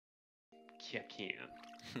Yeah, can.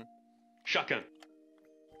 Shotgun.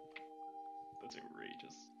 That's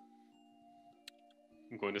outrageous.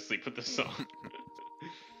 I'm going to sleep with this song.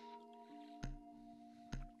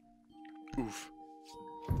 Oof.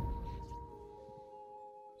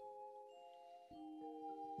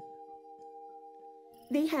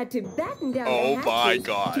 They had to batten down Oh the my hatches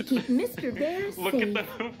God. to keep Mr. Bear Look safe.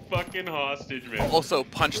 at the fucking hostage, man. Also,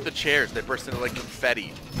 punch the chairs. They burst into like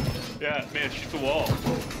confetti. Yeah, man, shoot the wall.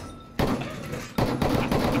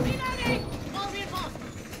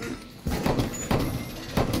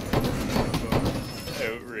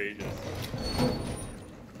 Outrageous.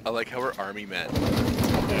 I like how we're army men.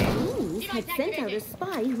 Yeah. Beans had sent out a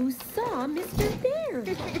spy who saw Mr. Bear.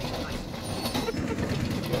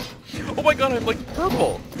 Oh my god, I'm like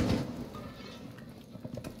purple.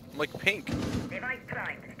 I'm like pink. Device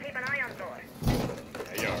primed. Keep an eye on door.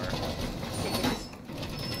 They are.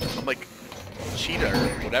 I'm like cheetah or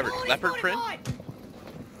whatever. Leopard print?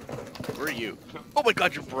 Where are you? Oh my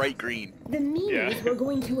god, you're bright green. The meanies Yeah. were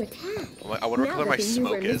going to attack. I wonder what now color that my they knew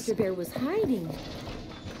where smoke is. Mr. Bear was hiding.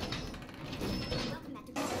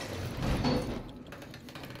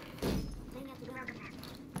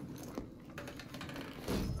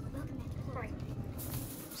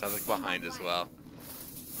 Sounds like behind as well.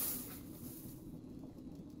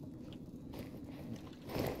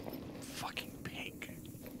 Fucking pink.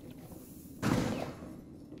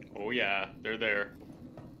 Oh yeah, they're there.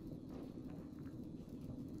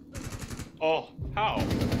 Oh, how?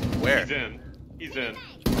 Where? He's in. He's in.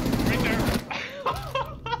 Right there.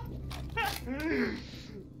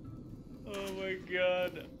 Oh my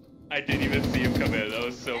god. I didn't even see him come in. That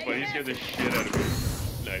was so funny. He scared the shit out of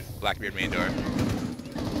me. Nice. Blackbeard main door.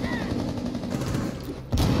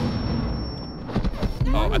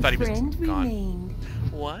 Oh, I thought he was Friend gone. remained.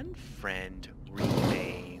 One friend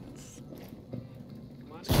remains.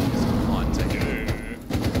 Come on, take it.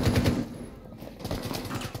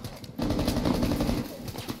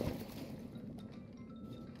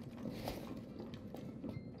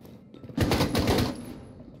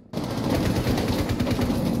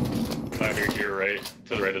 Ladder to your right,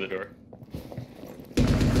 to the right of the door.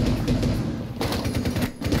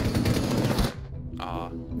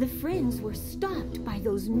 The friends were stopped by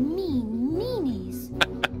those mean meanies.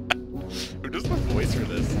 Who does the voice for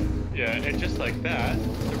this? Yeah, and just like that,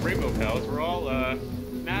 the Rainbow Pals were all,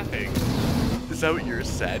 napping. Is that what yours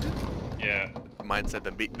said? Yeah. Mine said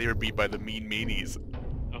they were beat by the mean meanies.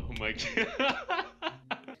 Oh my god.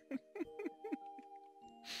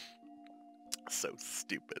 So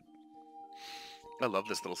stupid. I love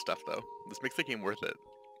this little stuff though. This makes the game worth it.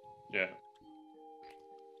 Yeah.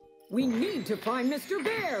 We need to find Mr.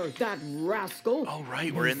 Bear, that rascal. Oh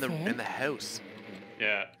right, we're in the house.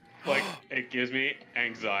 Yeah. Like, it gives me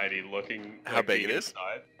anxiety looking How like, big being it is?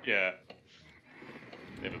 inside. Yeah.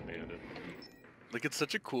 They've abandoned. Like it's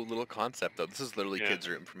such a cool little concept though. This is literally Yeah. kids'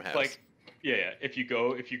 room from house. Like, yeah. If you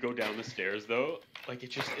go down the stairs though, like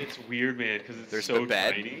it's weird, man, because it's There's so the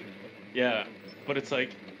bed. tiny. Yeah. But it's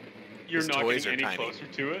like you're His not toys getting are any tiny. closer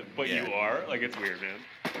to it, but Yeah. you are. Like it's weird, man.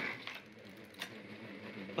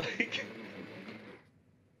 Like.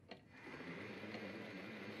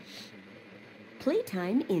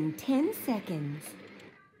 Playtime in 10 seconds.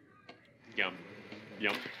 Yum.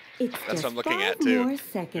 Yum. It's That's just what I'm looking 5 at, too. more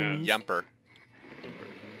seconds. Yumper.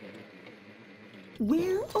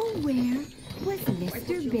 Where, oh where, was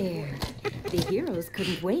Mr. Bear? The heroes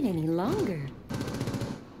couldn't wait any longer.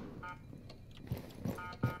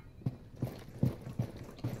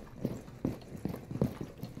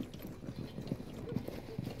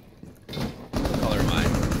 Color am I?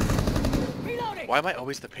 Why am I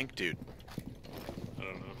always the pink dude? I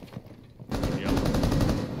don't know. Yum.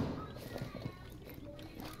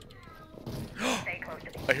 Stay close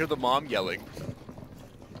to me. I hear the mom yelling.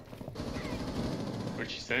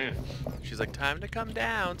 What's she saying? She's like, time to come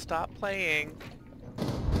down, stop playing.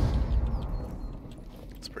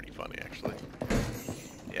 It's pretty funny, actually.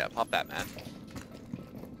 Yeah, pop that, man.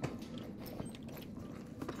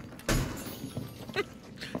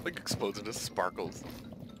 Like explodes into sparkles.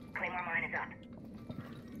 Claymore mine is up.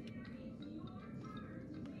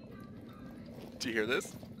 Do you hear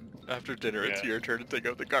this? After dinner, it's Yeah. your turn to take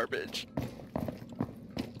out the garbage.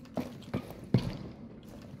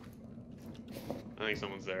 I think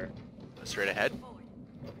someone's there. Straight ahead.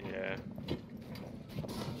 Yeah.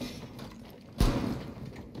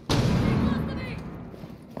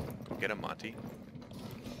 Go get him, Monty.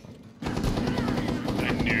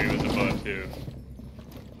 I knew he was above too.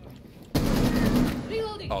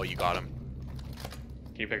 Oh, you got him.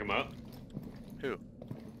 Can you pick him up? Who?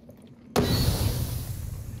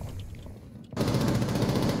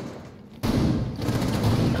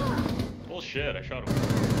 shit, I shot him.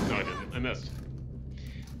 No, I didn't. I missed.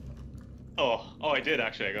 Oh, I did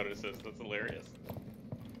actually. I got an assist. That's hilarious.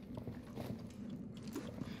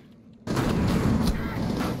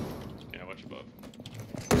 Yeah, watch above.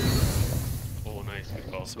 Oh, nice.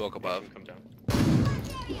 Good call. Smoke above. Come down.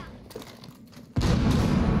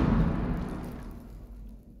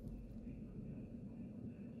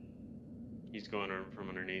 He's going from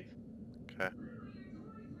underneath. Okay.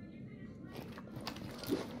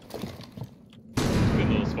 Good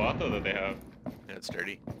little spot though that they have. Yeah, it's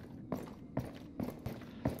dirty.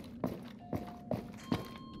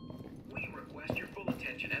 We request your full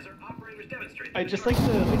attention as our operators demonstrate. I just like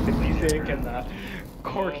the music and the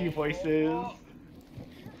quirky voices.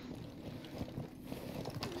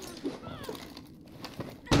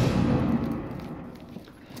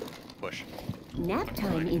 Push. Nap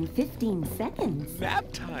time in 15 seconds. Nap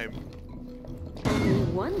time. Only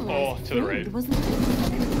one last to the friend right. was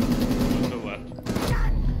left. To the left.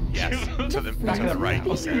 Yes. to the Back to the up. right.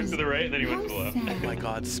 To the right, and then he went to the left. Oh my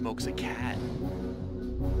God, Smoke's a cat.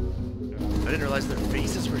 I didn't realize their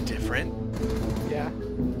faces were different. Yeah.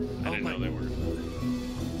 I didn't know they were.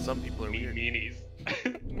 Some people are Mean weird. meanies.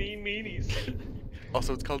 Mean meanies.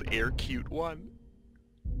 Also, it's called Air Cute 1.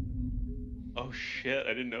 Oh shit, I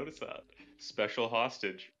didn't notice that. Special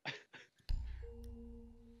hostage.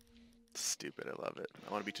 Stupid, I love it.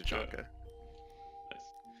 I want to be Tachanka.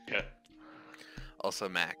 Nice. Yeah. Also,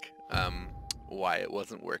 Mac. Why it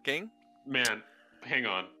wasn't working? Man, hang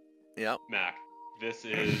on. Yep. Mac, this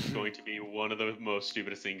is going to be one of the most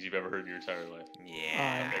stupidest things you've ever heard in your entire life.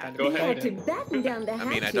 Yeah. Go We ahead. had to batten down the I mean,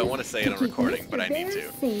 I hatches don't want to say it on keep recording, but I Mr. need Bear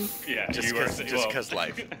to. safe. Yeah, Just you are. because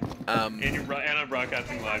life. And I'm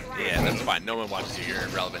broadcasting live. Yeah, that's fine. No one watches you. You're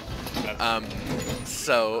irrelevant. That's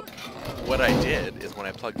So what I did is when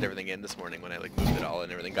I plugged everything in this morning, when I like moved it all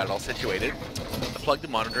and everything, got it all situated, I plugged the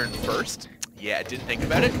monitor in first. Yeah, I didn't think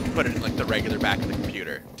about it. Put it in like the regular back of the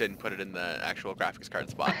computer. Didn't put it in the actual graphics card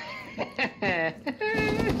spot.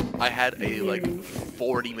 I had a like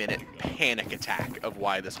 40-minute panic attack of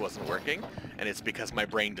why this wasn't working, and it's because my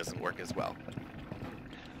brain doesn't work as well.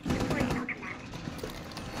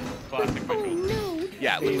 classic Oh visual. no!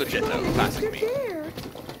 Yeah, legit though. Classic Mr. me. Bear!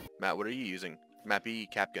 Matt, what are you using? Mappy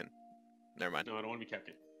Capgun. Never mind. No, I don't want to be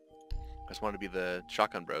captain. I just want to be the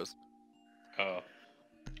shotgun bros. Oh,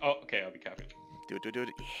 okay, I'll be captain. Do it, do it, do it.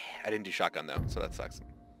 Yeah, I didn't do shotgun though, so that sucks.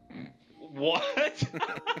 What?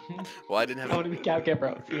 Well, I didn't I have. want to be Captain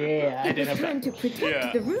Bros. Yeah, I It didn't was have time that. to protect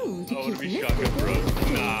Yeah. the room to I keep want to be Mr. shotgun bro. Bear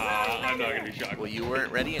safe. Nah, I'm not gonna be shotgun. Well, you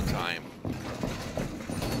weren't ready in time.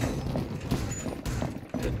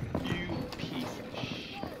 You piece of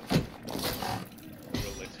shit.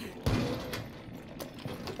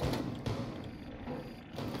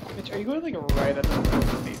 Mitch, are you going like right at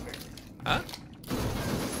the Huh?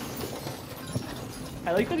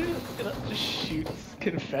 I like that it just shoots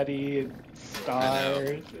confetti and stars.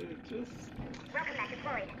 It just Welcome back to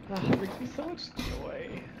Floyd. it brings me so much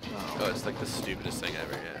joy. Oh, it's like the stupidest thing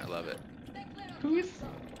ever. Yeah, I love it. Who is?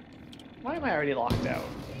 Why am I already locked out?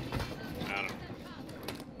 I don't know.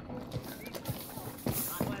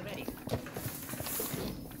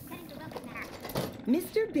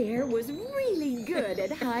 Mr. Bear was really good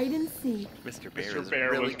at hide and seek. Mr. Bear Mr. is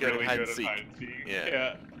Bear really was good really at hide good and at seek. hide and seek.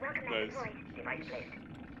 Yeah. Welcome back Nice. to Floyd. Device placed.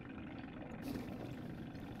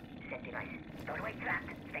 Set device. Doorway trapped.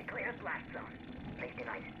 Stay clear of blast zone. Place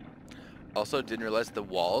device. Also, didn't realize the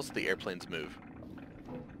walls, the airplanes move.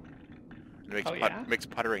 It makes Oh, yeah? makes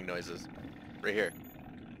puttering noises. Right here.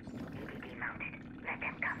 UPP mounted. Let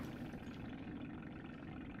them come.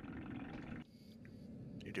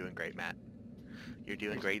 You're doing great, Matt. You're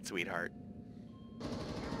doing great, sweetheart.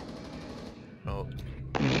 Oh.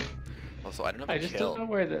 Also, I don't have a I just kill. don't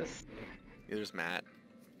know where this. There's Matt.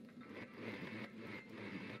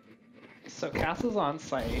 So Castle's on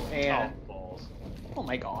site, and Oh, balls. oh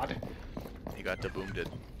my god, He got deboomed.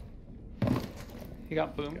 he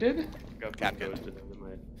got boomeded. Got Captain. ghosted in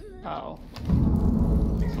my Oh,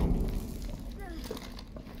 zombie.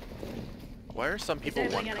 Why are some people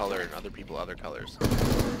one color and other people other colors?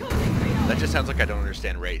 That just sounds like I don't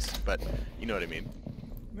understand race, but you know what I mean.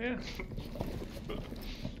 yeah.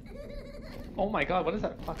 Oh my god, what is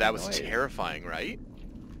that fucking That was noise? terrifying, right?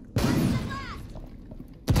 There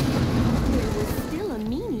was still a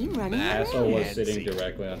meanie running Nah, around. Asshole was Fancy. sitting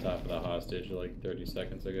directly on top of the hostage like 30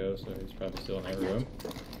 seconds ago, so he's probably still in that room.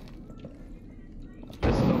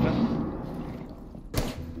 This is open.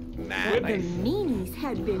 Nah. The Nice. meanies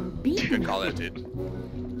had been Good beaten. call out, dude.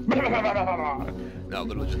 No,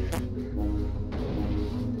 literally just...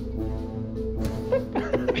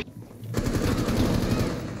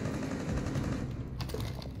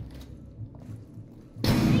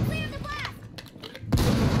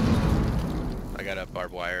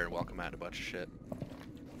 barbed wire and welcome out a bunch of shit.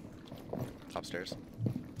 Upstairs.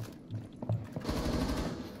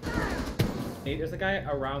 Nate, there's a guy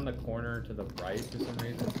around the corner to the right for some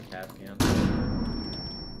reason. It's a cat can.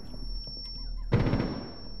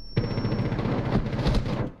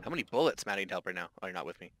 How many bullets, Matt? I need help right now. Oh, you're not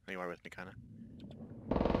with me. Oh, you are with me, kinda.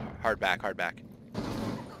 Hard back, hard back.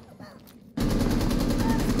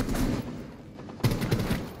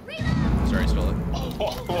 Sorry, stole it.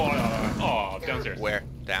 Oh, downstairs. Where?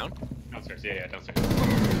 Down? Downstairs, yeah, downstairs.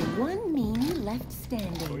 One meanie left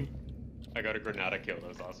standing. I got a Granada kill, that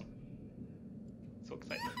was awesome. So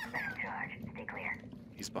excited. Charge. Stay clear.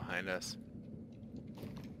 He's behind us.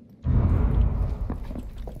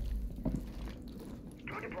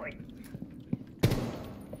 Door deployed.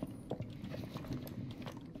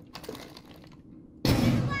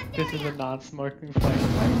 This is a non-smoking flame.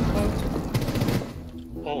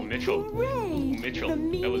 Oh, Mitchell. Hooray! Ooh, Mitchell. The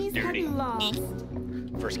That was meanies dirty. had lost.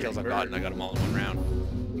 First kills I've gotten, I got them all in one round.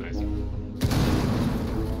 Nice.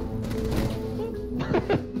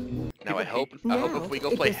 Now I hope Now, if we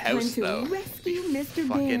go it play was time house to though, rescue it'd be Mr.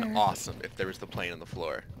 fucking Bear. awesome if there was the plane on the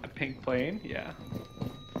floor. A pink plane? Yeah.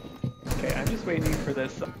 Okay, I'm just waiting for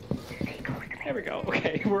this. There we go.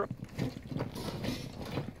 Okay, we're.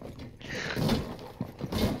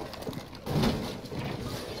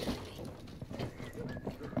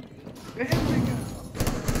 There we go.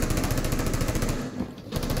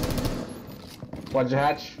 Watch the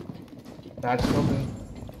hatch. The hatch is open.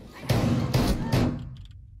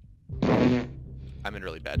 I'm in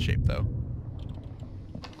really bad shape though.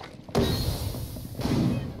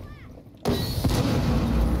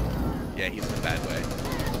 Yeah, he's in a bad way.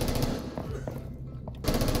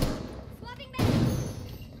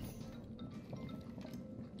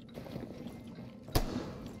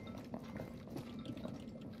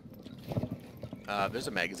 There's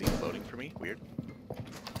a magazine floating for me. Weird.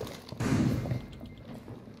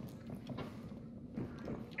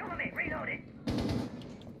 Element reloaded.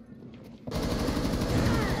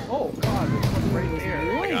 Oh god, there's one right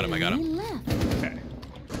there. I got him, I got him. He left. Okay.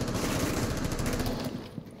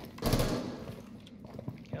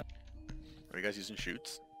 Are you guys using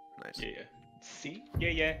shoots? Nice. Yeah, yeah. See? Yeah,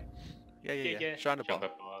 yeah. Yeah. Shot a ball.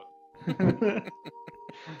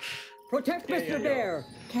 Protect Yeah, Mr. yeah, yeah. Bear.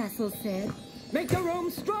 Castle said. Make the room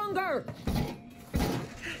stronger.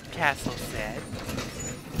 Castle said.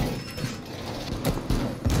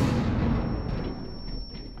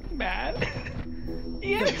 Mad. The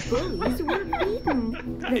Yes. bullies were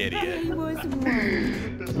beaten. The Idiot. day was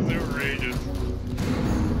won. This is outrageous.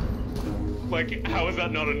 Like, how is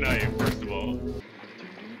that not a knife, first of all?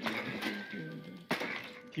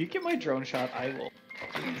 If you get my drone shot, I will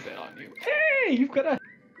use it on you. Hey, you've got a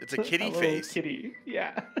It's a kitty little face. Kitty,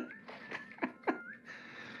 yeah.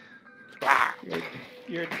 Ah!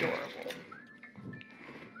 You're adorable.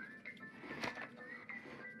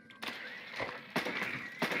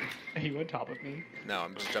 Are you on top of me? No,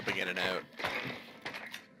 I'm just jumping in and out.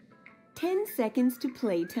 10 seconds to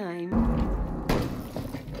playtime.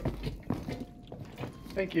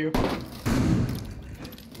 Thank you.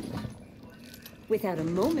 Without a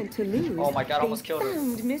moment to lose, Oh my God, they almost killed her.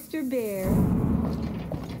 found Mr. Bear.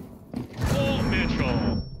 Oh,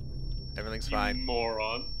 Mitchell! Everything's You fine.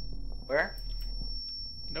 moron. Where?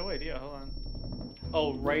 No idea, hold on.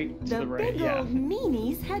 Oh, right to The the right, big yeah. old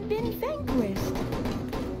meanies had been vanquished.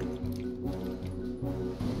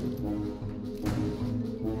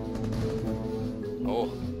 Oh,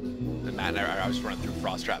 the man, I was running through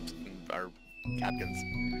frost traps and our captains.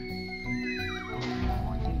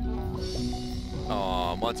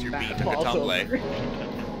 Oh, once you're beat, took a Falls tumble. over.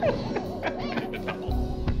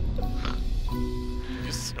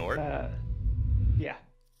 You snort? Yeah.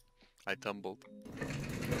 I tumbled.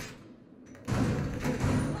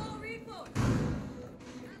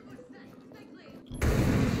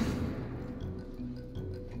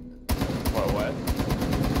 What?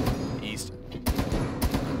 East.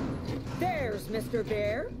 There's Mr.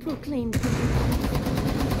 Bear. Proclaimed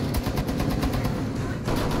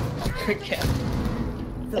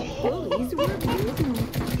the bullies were beaten.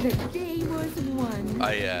 The day was won.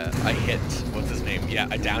 I hit, what's his name? Yeah,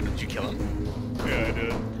 I downed him. Did you kill him? Yeah, I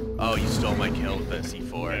did. Oh, you stole my kill with the Yeah, I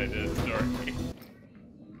C4. did. Sorry.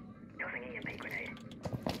 Tossing EMP grenade.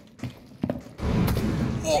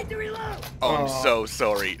 Oh, oh I'm so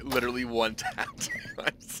sorry. Literally one tapped.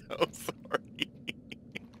 I'm so sorry.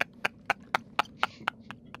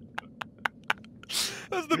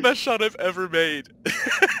 That's the best shot I've ever made.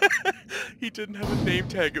 He didn't have a name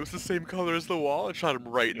tag. It was the same color as the wall. I shot him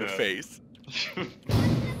right in the Yeah. face.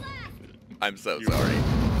 I'm so sorry.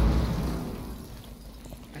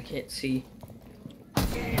 I can't see.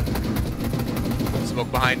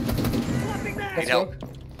 Smoke behind. Need help.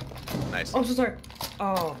 Nice. Oh, I'm so sorry.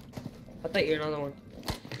 Oh, I thought you were another one.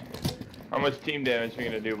 How much team damage are we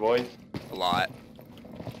gonna do, boys? A lot.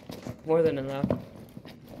 More than enough.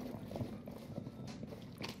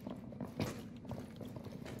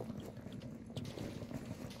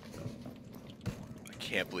 I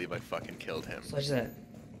can't believe I fucking killed him. Such that.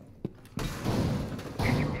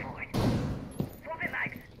 Swapping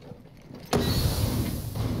mags.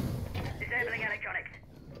 Disabling electronics.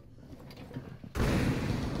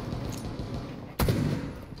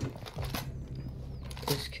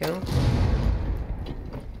 This kill.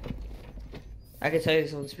 I can tell you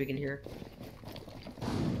someone's speaking here.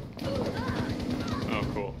 Oh,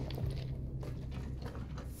 cool.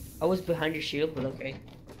 I was behind your shield, but okay.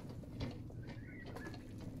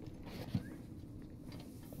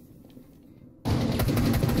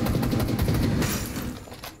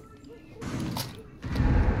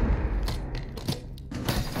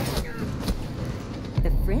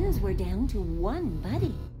 The friends were down to one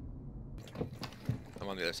buddy. I'm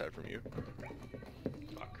on the other side from you.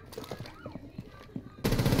 Fuck.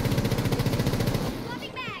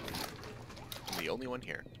 I'm the only one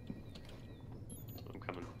here. I'm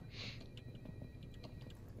coming.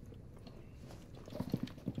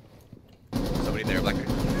 Somebody there, Blacker.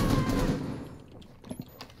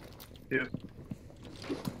 Yeah.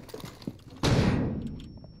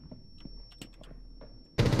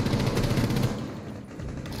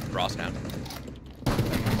 Frost down.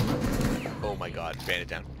 Oh my god, bandit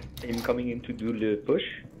down. I'm coming in to do the push.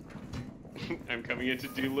 I'm coming in to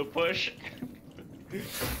do the push.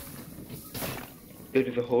 There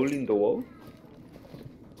is a hole in the wall.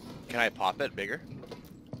 Can I pop it bigger?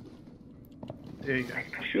 There you go.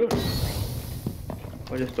 Sure.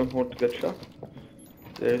 I just don't want to get shot.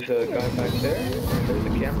 There's a guy back there. There's a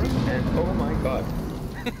camera, and oh my god.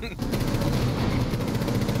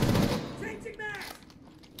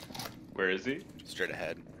 Where is he? Straight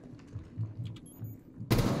ahead.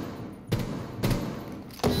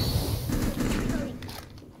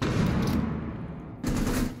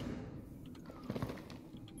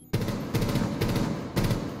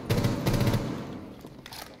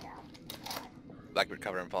 Blackbeard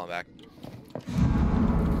cover, I'm falling back.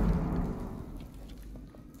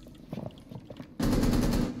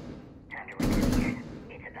 Time to reconvene.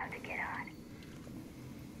 It's about to get hot.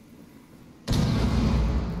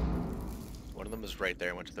 One of them was right there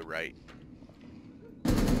and went to the right.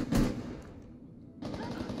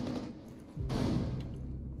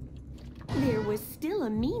 There was still a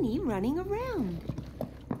meanie running around.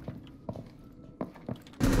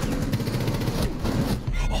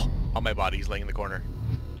 On my body, he's laying in the corner.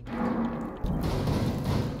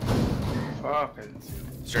 Fuck, I didn't see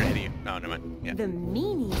him. Straight hitting you. No, never mind. Yeah. The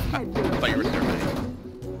meanie had I thought you were there,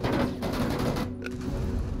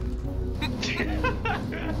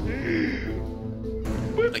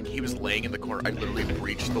 buddy. Like, he was laying in the corner. I literally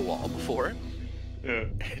breached the wall before Yeah.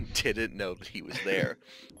 and didn't know that he was there.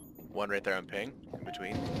 One right there on ping, in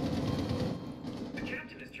between. The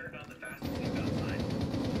captain has turned on the fast seatbelt sign.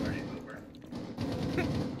 Party over.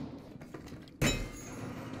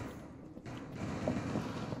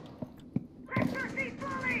 Let's proceed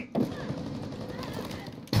slowly.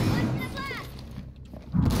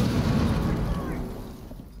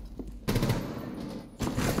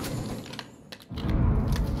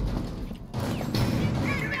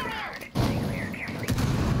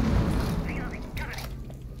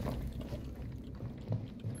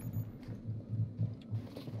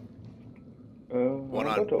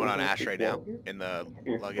 One on Ash right now, in the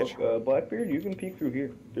luggage. Look, Blackbeard, you can peek through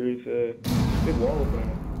here. There's a big wall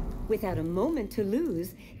open. Without a moment to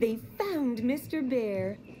lose, they found Mr.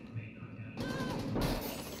 Bear.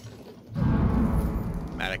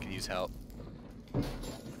 Matt, I could use help.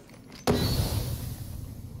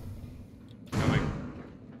 Coming.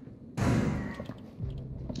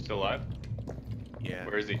 Still alive? Yeah.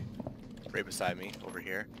 Where is he? Right beside me, over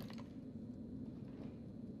here.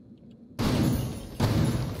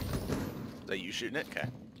 Is that you shooting it? Okay.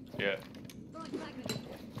 Yeah.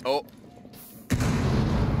 Oh.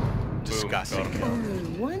 Disgusting Boom. kill.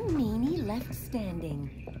 Only one meanie left standing.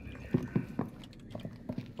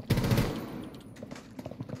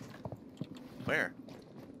 Where?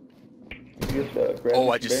 Just, grab Oh,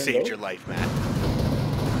 I Mr. just Bear saved and your go. life, Matt.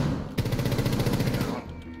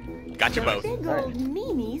 Got you both. Big old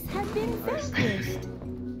meanies have been vanquished.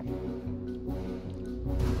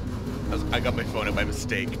 I got my phone up by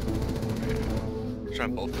mistake.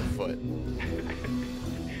 Trying both the foot.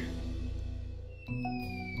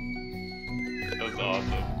 That was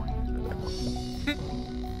awesome.